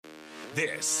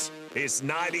This is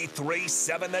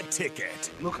 93.7 The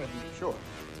Ticket. Look at me short.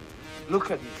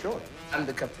 Look at me short. I'm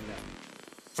the captain now.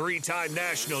 Three-time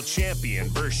national champion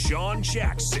Vershawn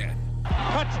Jackson.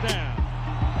 Touchdown.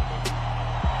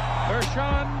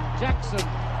 Vershawn Jackson,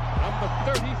 number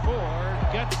 34,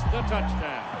 gets the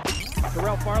touchdown.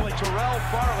 Terrell Farley.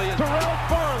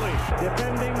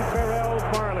 Defending Terrell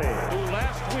Farley, who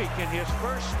last week in his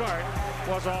first start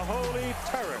was a holy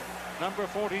terror. Number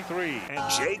 43. And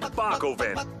Jake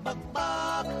Bakoven.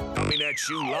 Coming at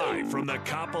you live from the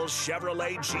Coppel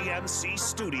Chevrolet GMC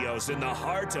studios in the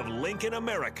heart of Lincoln,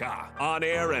 America. On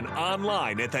air and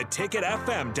online at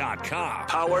theticketfm.com.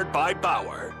 Powered by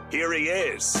Bauer. Here he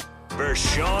is,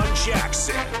 Vershawn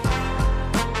Jackson.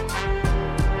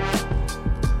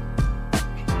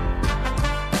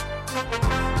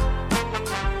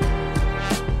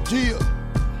 Yeah.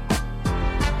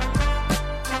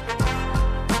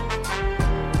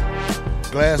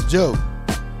 Glass Joe.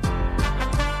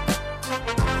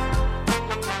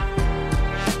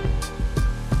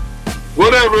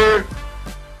 Whatever.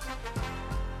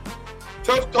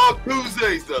 Tough Talk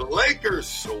Tuesdays. The Lakers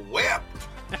swept.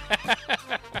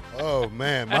 Oh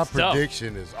man, my That's tough.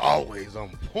 prediction is always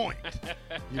on point.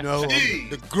 You know, Jeez,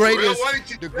 the greatest. Why didn't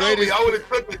you The tell me? greatest. I would have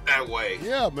took it that way.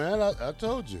 Yeah, man, I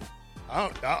told you.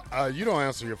 You don't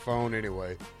answer your phone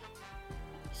anyway.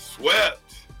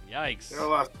 Swept. Yikes. There's a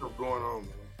lot of stuff going on,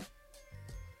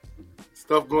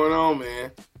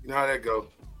 man. You know how that go.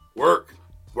 Work,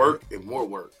 and more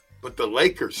work. But the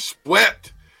Lakers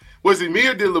swept. Was it me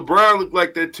or did LeBron look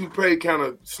like that toupee kind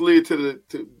of slid to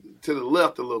the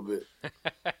left a little bit?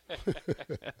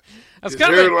 That's His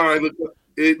kind of hairline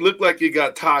looked like he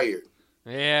got tired.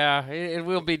 yeah, it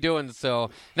will be doing so.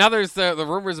 Now there's the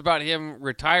rumors about him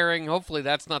retiring. Hopefully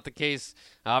that's not the case.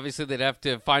 Obviously they'd have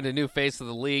to find a new face of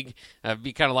the league. It'd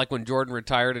be kind of like when Jordan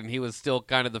retired and he was still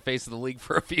kind of the face of the league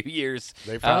for a few years.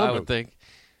 They found I him. would think.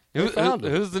 They found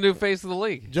him. Who's the new face of the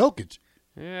league? Jokic.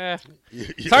 Yeah.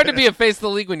 It's hard to be a face of the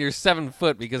league when you're 7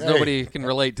 foot because nobody can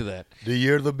relate to that. The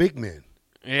year of the big men.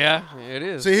 Yeah, it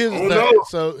is. See, here's the Oh, thing. no.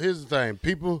 So here's the thing.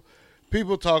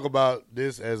 People talk about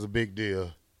this as a big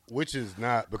deal, which is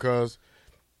not, because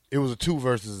it was a 2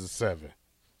 versus a 7.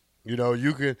 You know,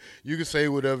 you can say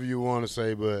whatever you want to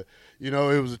say, but you know,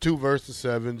 it was a 2 versus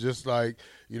 7, just like,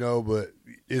 you know, but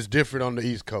it's different on the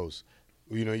East Coast.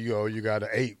 You know, you got an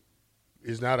 8.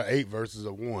 It's not an 8 versus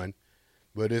a 1,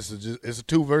 but it's a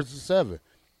 2 versus 7.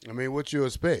 I mean, what you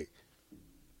expect?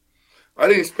 I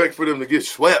didn't expect for them to get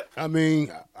swept. I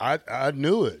mean, I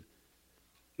knew it.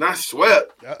 Not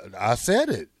swept. I said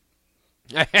it.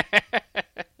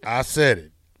 I said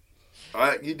it.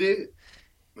 You did.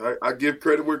 I give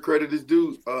credit where credit is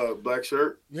due, Black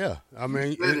Shirt. Yeah, I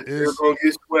mean, They're it's going to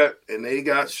get swept, and they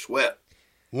got swept.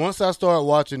 once I started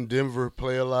watching Denver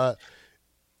play a lot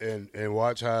and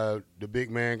watch how the big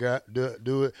man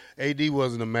do it, AD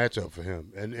wasn't a matchup for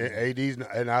him. And AD's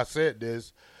not, and I said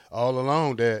this all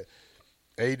along, that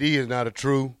AD is not a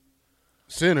true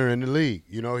center in the league.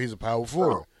 You know, he's a power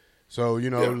forward. So, you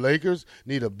know, Yeah. Lakers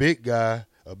need a big guy,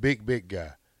 a big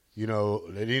guy. You know,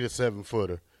 they need a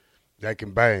 7-footer that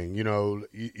can bang. You know,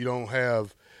 you don't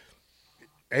have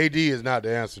 – AD is not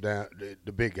the answer down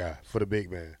the big guy for the big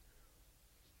man.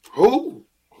 Who?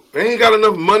 They ain't got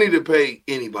enough money to pay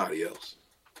anybody else.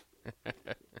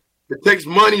 It takes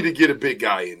money to get a big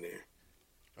guy in there.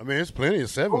 I mean, it's plenty of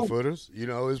 7-footers. You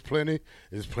know, it's plenty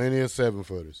of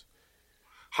 7-footers.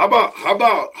 How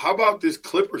about this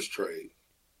Clippers trade?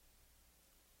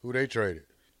 Who they traded?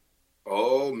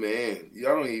 Oh man,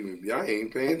 y'all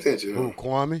ain't paying attention. Who, Huh?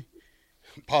 Kwame?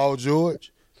 Paul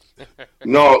George?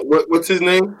 No, what's his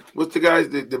name? What's the guy?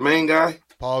 The main guy?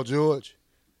 Paul George?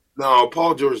 No,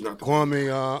 Paul George is not the one.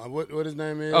 Kwame, what his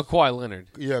name is? Oh, Kawhi Leonard.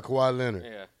 Yeah, Kawhi Leonard.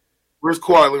 Yeah. Where's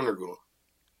Kawhi Leonard going?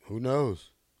 Who knows?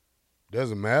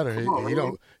 Doesn't matter.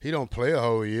 He don't play a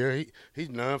whole year. He's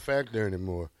non-factor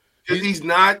anymore. He's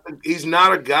not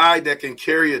a guy that can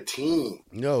carry a team.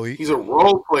 No, He's a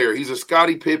role player. He's a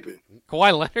Scottie Pippen.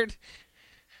 Kawhi Leonard?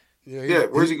 Yeah,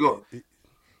 where's he going?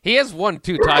 He has won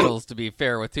 2 titles, to be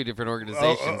fair, with 2 different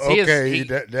organizations. Okay,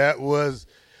 that was.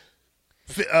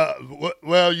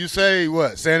 Well, you say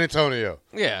what? San Antonio.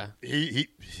 Yeah. He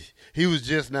was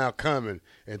just now coming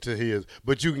into his,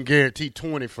 but you can guarantee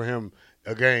 20 for him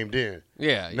a game then.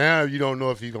 Yeah. Now you don't know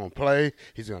if he's gonna play.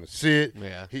 He's gonna sit.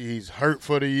 Yeah. He's hurt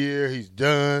for the year. He's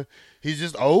done. He's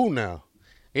just old now.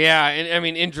 Yeah, and I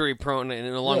mean injury prone, and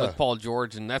along Yeah. with Paul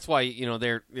George, and that's why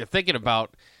they're thinking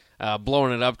about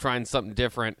blowing it up, trying something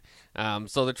different.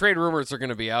 So the trade rumors are going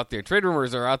to be out there. Trade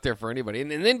rumors are out there for anybody. And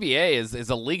the NBA is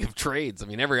a league of trades. I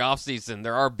mean, every offseason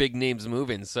there are big names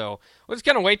moving. So we'll just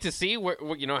kind of wait to see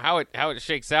how it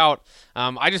shakes out.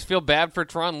 I just feel bad for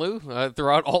Tron Lue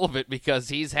throughout all of it because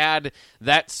he's had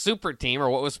that super team, or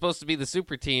what was supposed to be the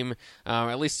super team,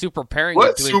 at least super pairing.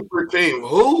 What super team?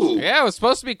 Who? Yeah, it was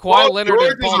supposed to be Kawhi Leonard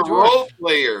and Paul George. Is a role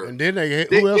player. And then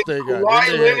who else they got?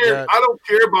 Kawhi Leonard, I don't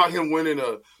care about him winning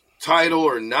a title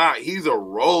or not. He's a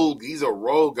role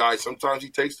guy. Sometimes he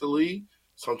takes the lead,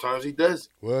 sometimes he doesn't.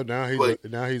 Well, now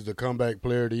he's the comeback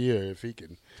player of the year if he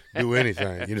can do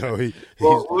anything. Let me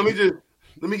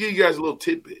give you guys a little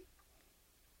tidbit.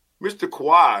 Mr.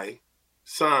 Kawhi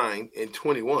signed in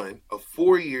 21 a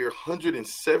 4-year,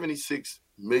 $176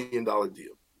 million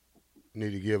deal.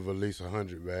 Need to give at least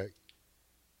 100 back.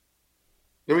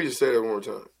 Let me just say that one more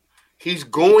time. He's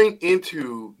going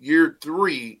into year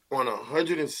 3 on a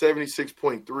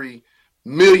 $176.3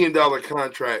 million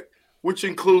contract, which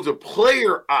includes a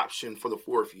player option for the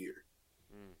 4th year.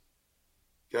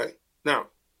 Okay? Now,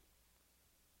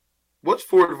 what's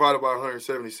 4 divided by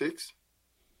 176?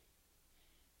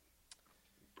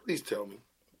 Please tell me.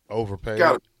 Overpaid.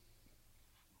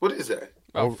 What is that?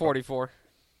 About 44.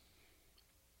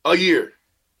 A year.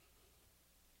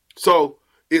 So,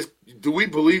 do we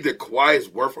believe that Kawhi is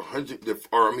worth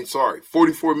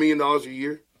 $44 million a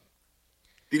year?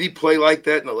 Did he play like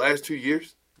that in the last 2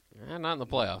 years? Not in the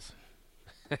playoffs.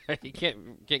 He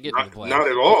can't get in the playoffs. Not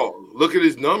at all. Look at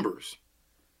his numbers.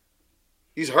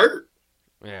 He's hurt.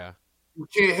 Yeah. You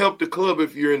can't help the club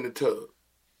if you're in the tub.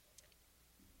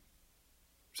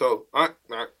 So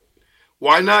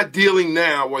why not dealing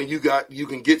now when you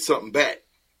can get something back?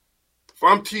 If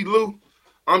I'm T. Lue,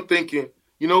 I'm thinking,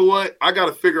 you know what? I got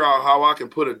to figure out how I can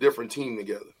put a different team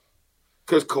together.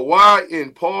 Because Kawhi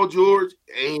and Paul George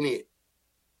ain't it.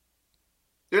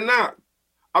 They're not.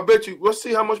 I bet you. Let's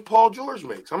see how much Paul George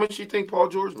makes. How much do you think Paul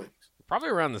George makes? Probably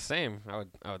around the same. I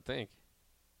would think.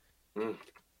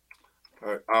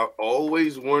 I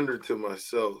always wonder to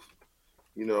myself,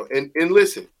 and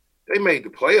listen, they made the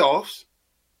playoffs,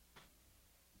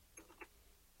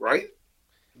 right?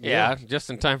 Yeah, just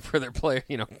in time for their player,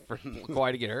 for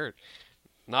Kawhi to get hurt.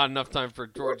 Not enough time for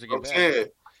George to get back.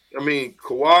 Saying,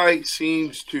 Kawhi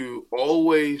seems to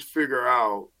always figure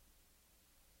out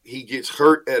he gets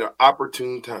hurt at an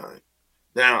opportune time.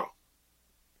 Now,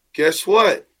 guess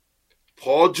what?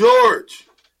 Paul George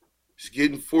is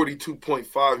getting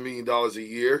 $42.5 million a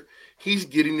year. He's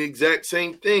getting the exact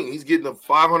same thing. He's getting a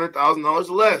 $500,000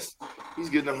 less. He's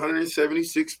getting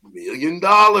 $176 million.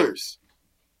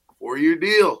 4-year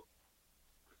deal.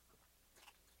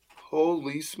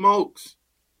 Holy smokes.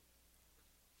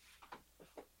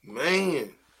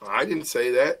 Man, I didn't say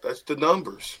that. That's the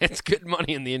numbers. It's good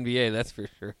money in the NBA, that's for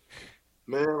sure.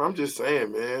 Man, I'm just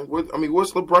saying, man. What's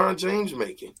LeBron James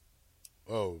making?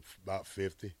 Oh, about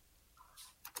 50.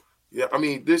 Yeah, I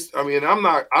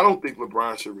don't think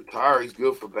LeBron should retire. He's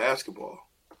good for basketball.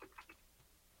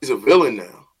 He's a villain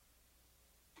now.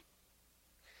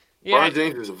 Yeah, LeBron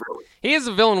James is a villain. He is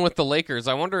a villain with the Lakers.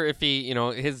 I wonder if he,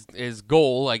 his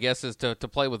goal, I guess, is to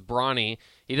play with Bronny.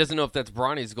 He doesn't know if that's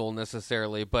Bronny's goal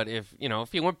necessarily, but if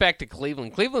he went back to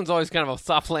Cleveland's always kind of a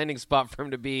soft landing spot for him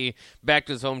to be back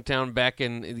to his hometown, back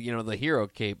in, the hero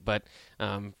cape. But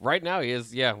right now he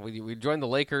is, we joined the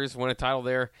Lakers, won a title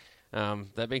there.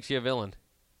 That makes you a villain.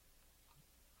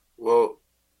 Well,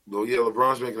 yeah,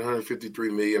 LeBron's making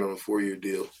 $153 million on a 4-year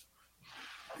deal.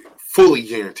 Fully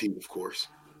guaranteed, of course.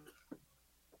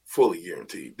 Fully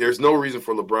guaranteed. There's no reason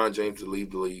for LeBron James to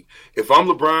leave the league. If I'm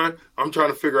LeBron, I'm trying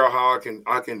to figure out how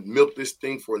I can milk this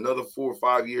thing for another 4 or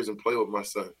 5 years and play with my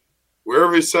son.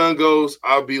 Wherever his son goes,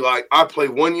 I'll be like, I play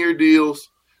 1-year deals,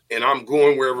 and I'm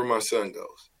going wherever my son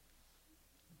goes.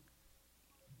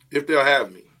 If they'll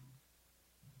have me.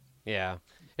 Yeah.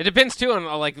 It depends, too, on,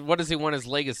 what does he want his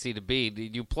legacy to be? Do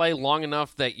you play long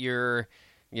enough that you're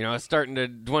it's starting to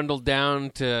dwindle down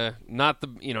to not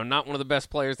one of the best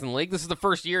players in the league. This is the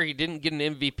first year he didn't get an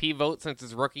MVP vote since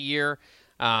his rookie year.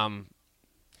 And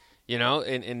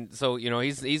so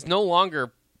he's no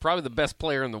longer probably the best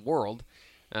player in the world,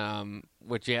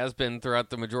 which he has been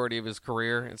throughout the majority of his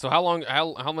career. And so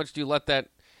how much do you let that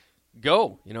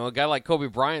go? A guy like Kobe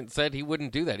Bryant said he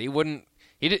wouldn't do that.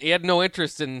 He had no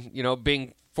interest in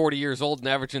being 40 years old and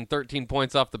averaging 13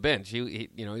 points off the bench. He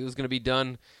was going to be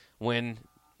done when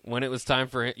it was time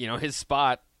for his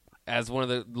spot as one of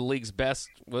the league's best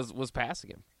was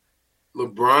passing him.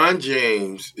 LeBron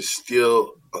James is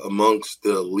still amongst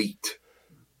the elite.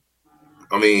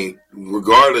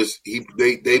 Regardless,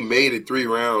 they made it 3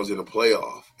 rounds in a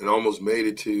playoff and almost made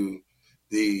it to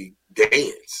the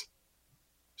dance.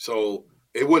 So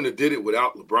it wouldn't have did it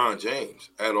without LeBron James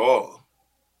at all,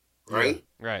 right?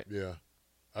 Right. Yeah.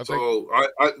 So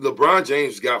LeBron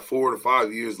James got 4 to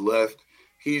 5 years left.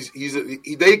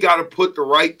 They got to put the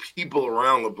right people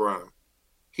around LeBron.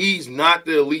 He's not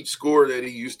the elite scorer that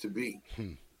he used to be.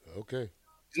 Okay.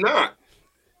 He's not.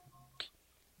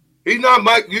 He's not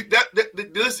Mike.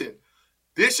 Listen,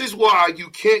 this is why you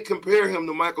can't compare him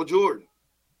to Michael Jordan.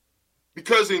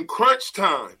 Because in crunch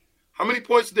time, how many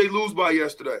points did they lose by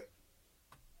yesterday?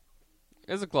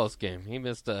 It was a close game. He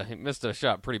missed a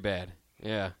shot pretty bad.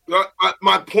 Yeah.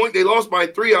 My point, they lost by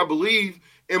 3, I believe.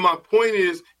 And my point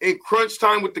is, in crunch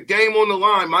time with the game on the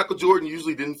line, Michael Jordan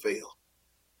usually didn't fail.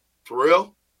 For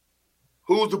real?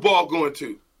 Who's the ball going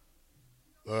to?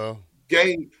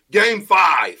 Game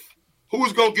 5.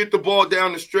 Who's going to get the ball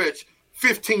down the stretch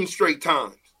 15 straight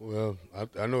times? Well,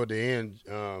 I know at the end,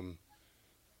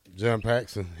 John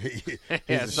Paxson, he's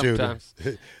a sometimes.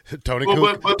 shooter. Tony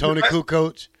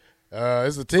Kukoc.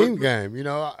 It's a team game, you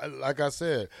know. Like I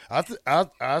said,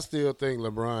 I still think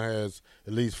LeBron has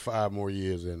at least 5 more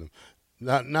years in him.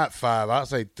 Not 5, I'd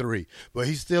say 3, but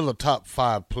he's still a top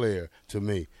 5 player to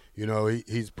me. You know,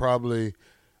 he's probably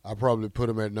I probably put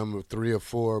him at number 3 or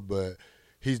 4, but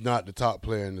he's not the top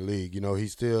player in the league. You know,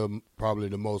 he's still probably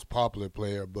the most popular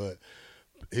player, but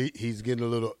he's getting a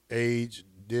little age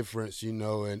difference, you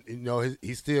know, and you know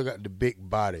he's still got the big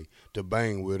body to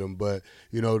bang with him, but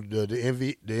you know the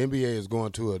NBA is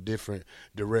going to a different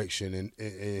direction,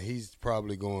 and he's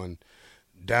probably going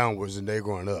downwards and they're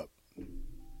going up.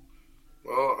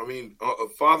 Well, I mean,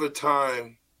 Father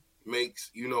Time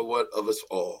makes of us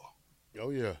all. Oh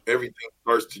yeah, everything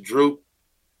starts to droop.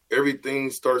 Everything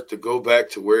starts to go back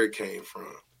to where it came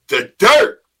from, the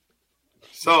dirt.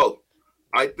 So,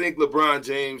 I think LeBron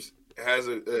James has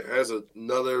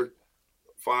another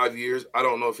 5 years. I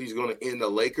don't know if he's going to end a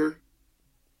Laker,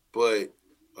 but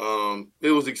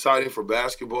it was exciting for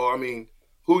basketball. I mean,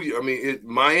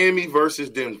 Miami versus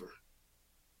Denver.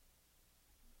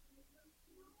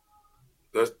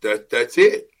 That's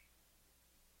it.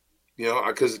 You know,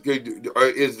 because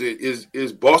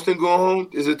is Boston going home?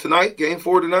 Is it tonight? Game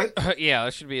 4 tonight? Yeah,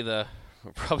 that should be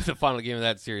probably the final game of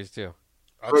that series too.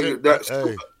 That's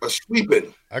a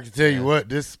sweeping. I can tell you what,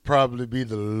 this probably be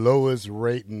the lowest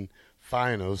rating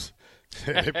finals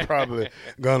they probably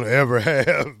gonna ever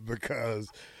have, because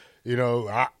you know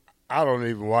I don't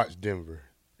even watch Denver,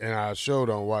 and I sure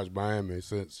don't watch Miami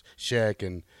since Shaq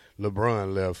and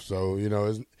LeBron left. So you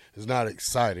know it's not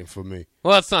exciting for me.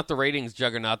 Well, it's not the ratings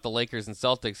juggernaut the Lakers and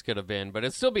Celtics could have been, but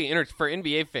it'll still be for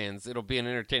NBA fans. It'll be an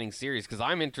entertaining series because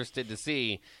I'm interested to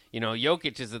see. You know,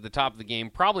 Jokic is at the top of the game.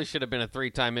 Probably should have been a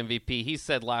 3-time MVP. He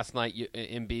said last night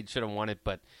Embiid should have won it,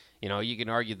 but you know you can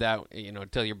argue that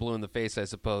until you're blue in the face, I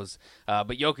suppose.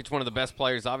 But Jokic, one of the best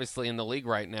players, obviously in the league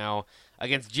right now,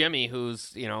 against Jimmy,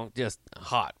 who's just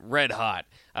hot, red hot,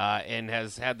 and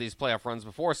has had these playoff runs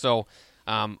before. So.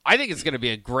 I think it's going to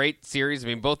be a great series. I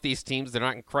mean, both these teams, they're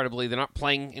not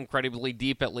playing incredibly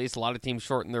deep, at least. A lot of teams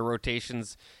shorten their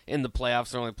rotations in the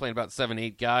playoffs. They're only playing about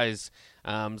 7-8 guys.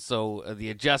 So the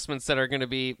adjustments that are going to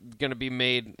be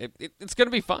made, it's going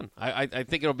to be fun. I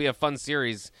think it'll be a fun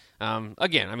series.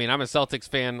 Again, I mean, I'm a Celtics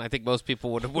fan. I think most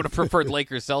people would have preferred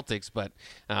Lakers Celtics, but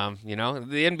the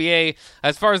NBA,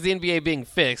 as far as the NBA being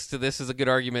fixed, this is a good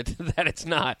argument that it's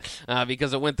not,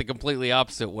 because it went the completely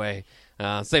opposite way.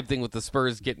 Same thing with the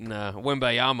Spurs getting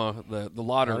Wembayama, the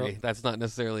lottery. That's not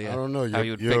necessarily how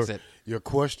you would fix it. Your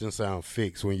question sound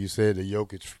fixed when you said that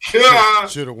Jokic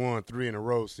should have won 3 in a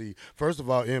row. See, first of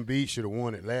all, Embiid should have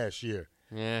won it last year.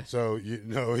 Yeah. So,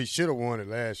 he should have won it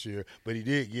last year, but he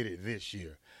did get it this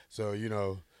year. So,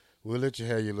 we'll let you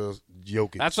have your little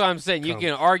Jokic. That's what I'm saying. You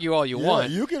can argue all you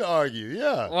want. You can argue,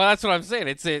 yeah. Well, that's what I'm saying.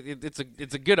 It's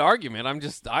a good argument.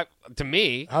 To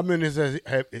me. How many is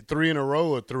that? 3 in a row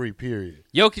or 3, period?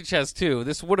 Jokic has 2.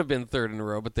 This would have been 3rd in a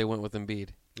row, but they went with Embiid.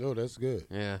 Oh, that's good.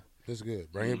 Yeah. That's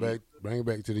good. Bring it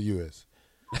back to the U.S.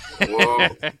 Well,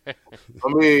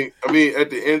 I mean,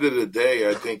 at the end of the day,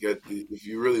 I think if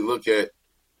you really look at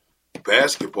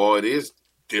basketball, it is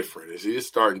different. It is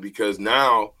starting because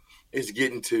now it's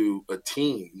getting to a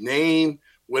team name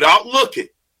without looking.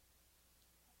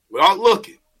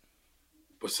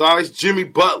 Besides Jimmy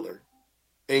Butler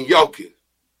and Jokic,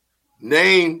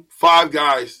 name 5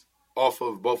 guys off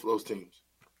of both of those teams.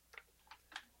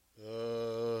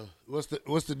 What's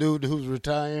the dude who's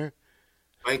retiring?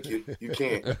 Thank you. You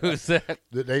can't. Who's that?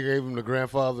 They gave him the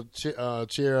grandfather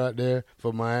chair out there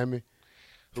for Miami.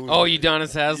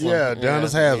 Udonis Haslem. Yeah,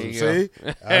 Udonis Haslem. See,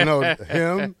 I know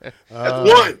him. That's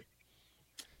one.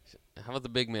 How about the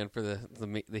big man for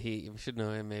the Heat? You should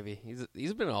know him. Maybe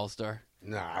he's been an all-star.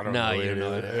 Nah, I don't No, know. you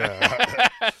know it. Yeah.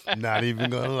 Not even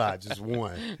gonna lie, just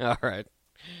one. All right.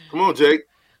 Come on, Jake.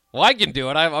 Well, I can do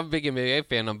it. I'm a big NBA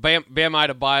fan. I'm Bam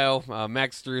Adebayo,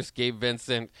 Max Strus, Gabe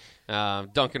Vincent,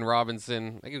 Duncan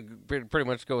Robinson. I can pretty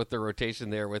much go with the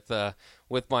rotation there with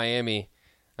Miami.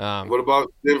 What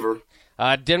about Denver?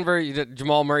 Denver,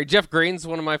 Jamal Murray. Jeff Green's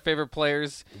one of my favorite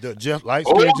players. Jeff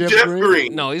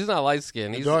Green? No, he's not light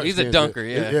skinned. He's a dunker.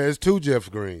 Yeah, it's two Jeff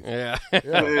Greens. Yeah.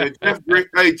 Man, Jeff Green.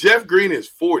 Hey, Jeff Green is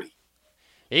 40.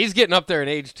 He's getting up there in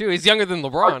age too. He's younger than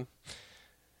LeBron.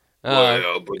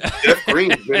 Well, but Jeff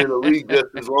Green's been in the league just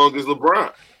as long as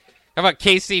LeBron. How about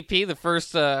KCP, the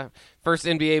first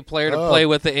NBA player to play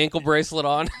with the ankle bracelet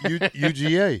on?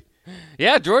 UGA.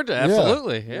 Yeah, Georgia,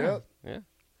 absolutely. Yeah.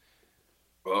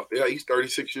 Well, yeah, he's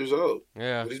 36 years old.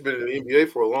 Yeah. But he's been in the NBA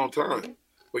for a long time.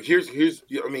 But here's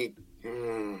I mean,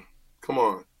 come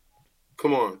on.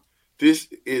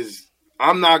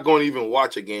 I'm not going to even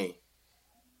watch a game.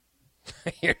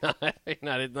 You're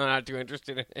not too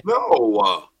interested in it.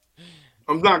 No,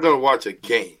 I'm not going to watch a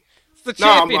game. It's the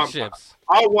championships.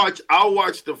 I'll watch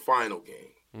the final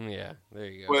game. Yeah, there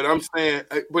you go. But I'm saying,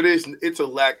 it's a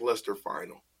lackluster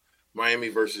final. Miami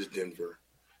versus Denver.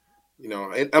 You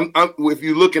know, and if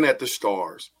you're looking at the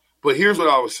stars. But here's what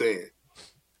I was saying.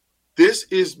 This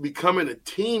is becoming a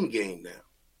team game now.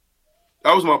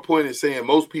 That was my point in saying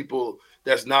most people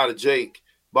that's not a Jake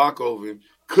Bachoven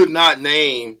couldn't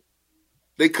name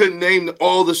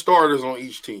all the starters on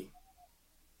each team.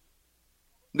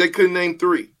 They couldn't name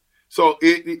 3. So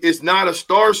it's not a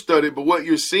star-studded, but what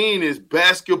you're seeing is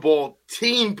basketball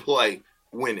team play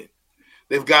winning.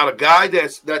 They've got a guy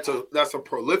that's a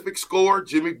prolific scorer,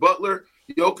 Jimmy Butler,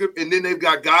 Jokic, and then they've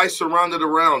got guys surrounded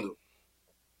around him.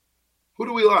 Who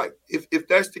do we like? If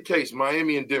that's the case,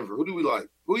 Miami and Denver, who do we like?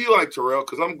 Who do you like, Terrell?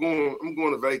 Because I'm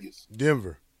going to Vegas.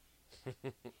 Denver.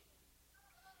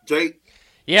 Jake?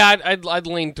 Yeah, I'd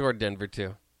lean toward Denver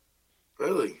too.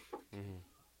 Really? Mm-hmm.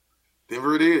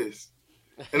 Denver it is.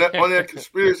 And on that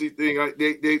conspiracy thing,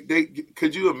 they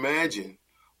could you imagine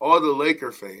all the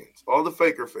Laker fans, all the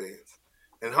Faker fans,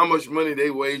 and how much money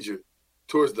they wagered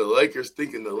towards the Lakers,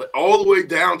 thinking all the way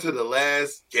down to the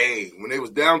last game. When they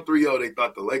was down 3-0, they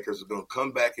thought the Lakers were going to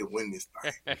come back and win this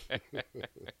thing.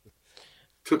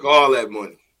 Took all that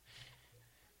money.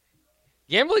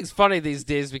 Gambling's funny these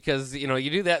days because, you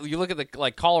do that. You look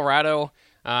at Colorado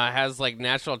has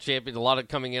national champions, a lot of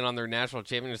coming in on their national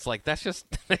champion. It's like, there's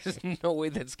no way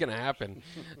that's going to happen.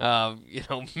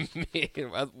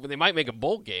 They might make a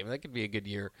bowl game. That could be a good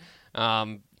year.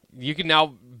 You can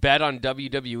now bet on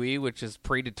WWE, which is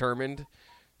predetermined.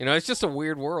 It's just a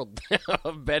weird world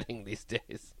of betting these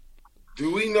days.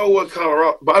 Do we know what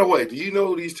Colorado? By the way, do you know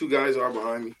who these two guys are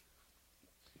behind me?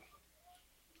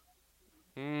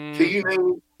 Can you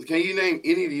name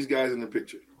any of these guys in the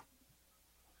picture?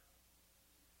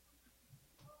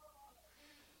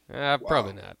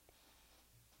 Probably not.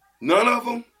 None of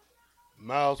them?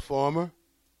 Miles Farmer.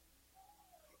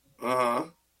 Uh-huh.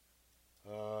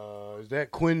 Is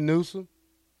that Quinn Newsom?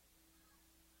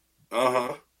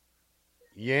 Uh-huh.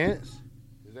 Yance?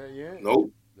 Is that Yance?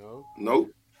 Nope. No.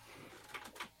 Nope.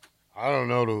 I don't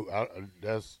know.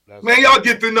 That's Man, y'all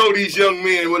get to know these young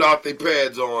men without their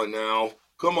pads on now.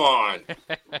 Come on.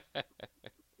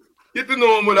 Get to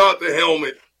know them without the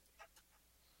helmet.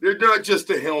 They're not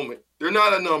just a helmet. They're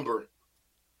not a number.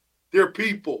 They're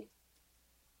people.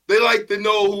 They like to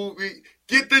know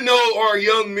get to know our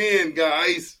young men,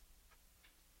 guys.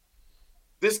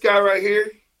 This guy right here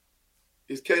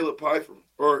is Caleb Pfeiffer.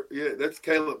 That's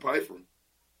Caleb Pfeiffer.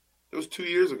 That was 2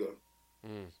 years ago.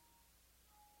 Mm.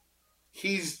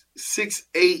 He's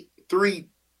 6'8",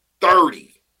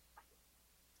 330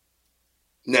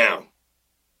 now.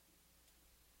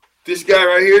 This guy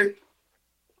right here,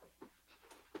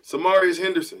 Samarius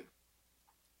Henderson.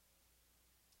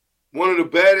 One of the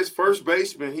baddest first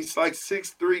basemen. He's like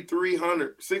 6'3",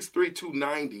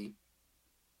 290.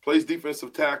 Plays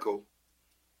defensive tackle.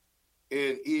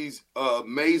 And he's an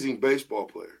amazing baseball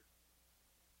player.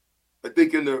 I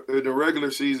think in the regular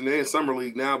season, they're in summer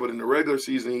league now, but in the regular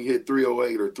season, he hit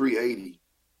 308 or 380.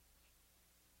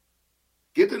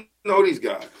 Get to know these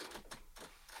guys.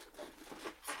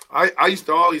 I used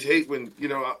to always hate when,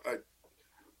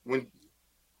 when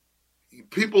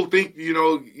people think,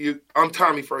 I'm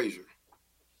Tommy Frazier.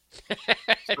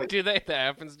 Like, do that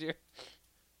happens to you?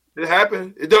 It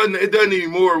happened. It doesn't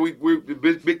anymore. We're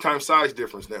big time size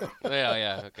difference now.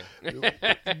 Yeah, okay.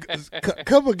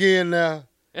 Come again now.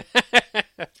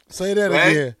 Say that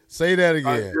again. Say that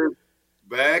again.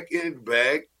 Back, and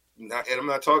I'm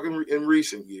not talking in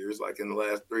recent years, like in the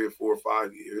last 3 or 4 or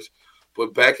 5 years.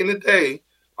 But back in the day,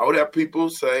 I would have people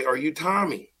say, "Are you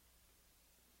Tommy?"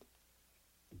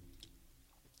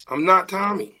 I'm not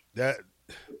Tommy.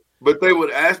 But they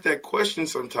would ask that question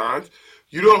sometimes.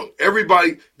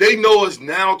 Everybody, they know us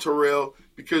now, Terrell,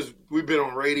 because we've been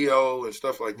on radio and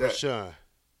stuff like that. Rashawn,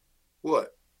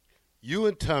 what? You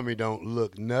and Tommy don't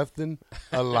look nothing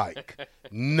alike.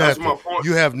 Nothing. That's my point.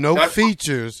 You have no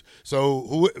features,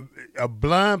 so a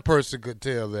blind person could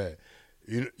tell that.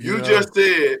 You know? just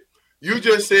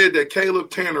said that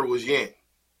Caleb Tanner was Yan.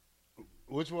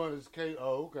 Which one is K?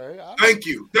 Oh, okay. Thank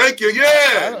you.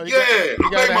 Yeah. I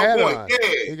made my point.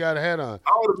 Yeah. He got a hat on.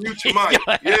 I would have mute your mic.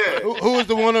 Yeah. Who was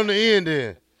the one on the end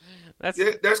then?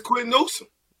 That's Quentin Newsom.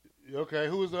 Okay.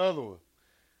 Who was the other one?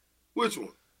 Which one?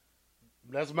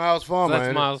 That's Miles Farmer.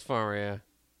 That's Miles Farmer, yeah.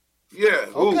 Yeah.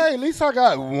 Okay, at least I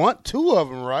got two of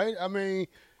them right. I mean,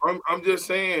 I'm just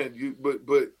saying,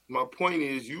 but my point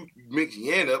is, you mix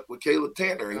Yan up with Caleb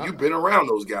Tanner, and you've been around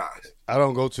those guys. I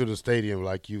don't go to the stadium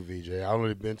like you, VJ. I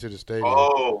only been to the stadium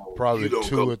probably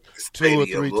two or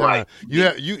three times.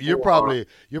 You're probably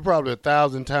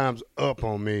 1,000 times up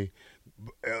on me,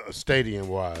 stadium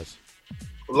wise.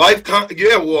 Lifetime,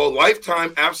 yeah. Well,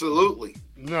 lifetime, absolutely.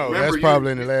 No, remember, that's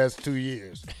probably in the last 2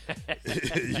 years.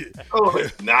 Oh,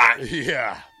 it's not.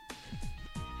 Yeah.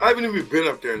 I haven't even been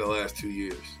up there in the last 2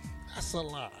 years. That's a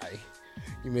lie.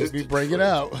 You made me bring it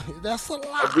out. That's a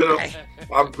lie.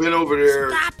 I've been over there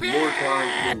more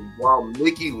times than while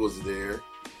Mickey was there.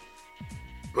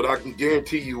 But I can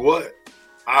guarantee you what,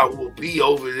 I will be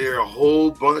over there a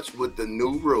whole bunch with the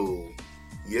new rule.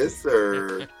 Yes,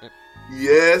 sir.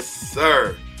 Yes,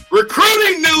 sir.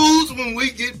 Recruiting news when we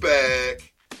get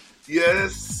back.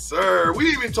 Yes, sir. We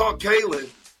even talked Kalen,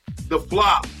 the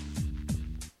flop,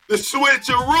 the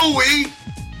switcheroo.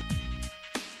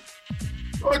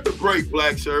 What the great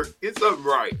black shirt. Get something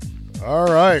right. All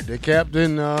right. The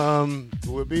captain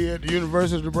will be at the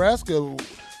University of Nebraska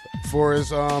for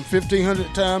his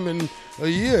 1,500th time in a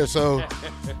year. So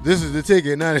this is the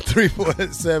ticket,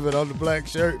 93.7 on the black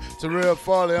shirt. Terrell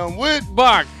Farley. I'm with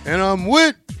Bach. And I'm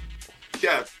with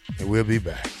Jeff. And we'll be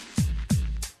back.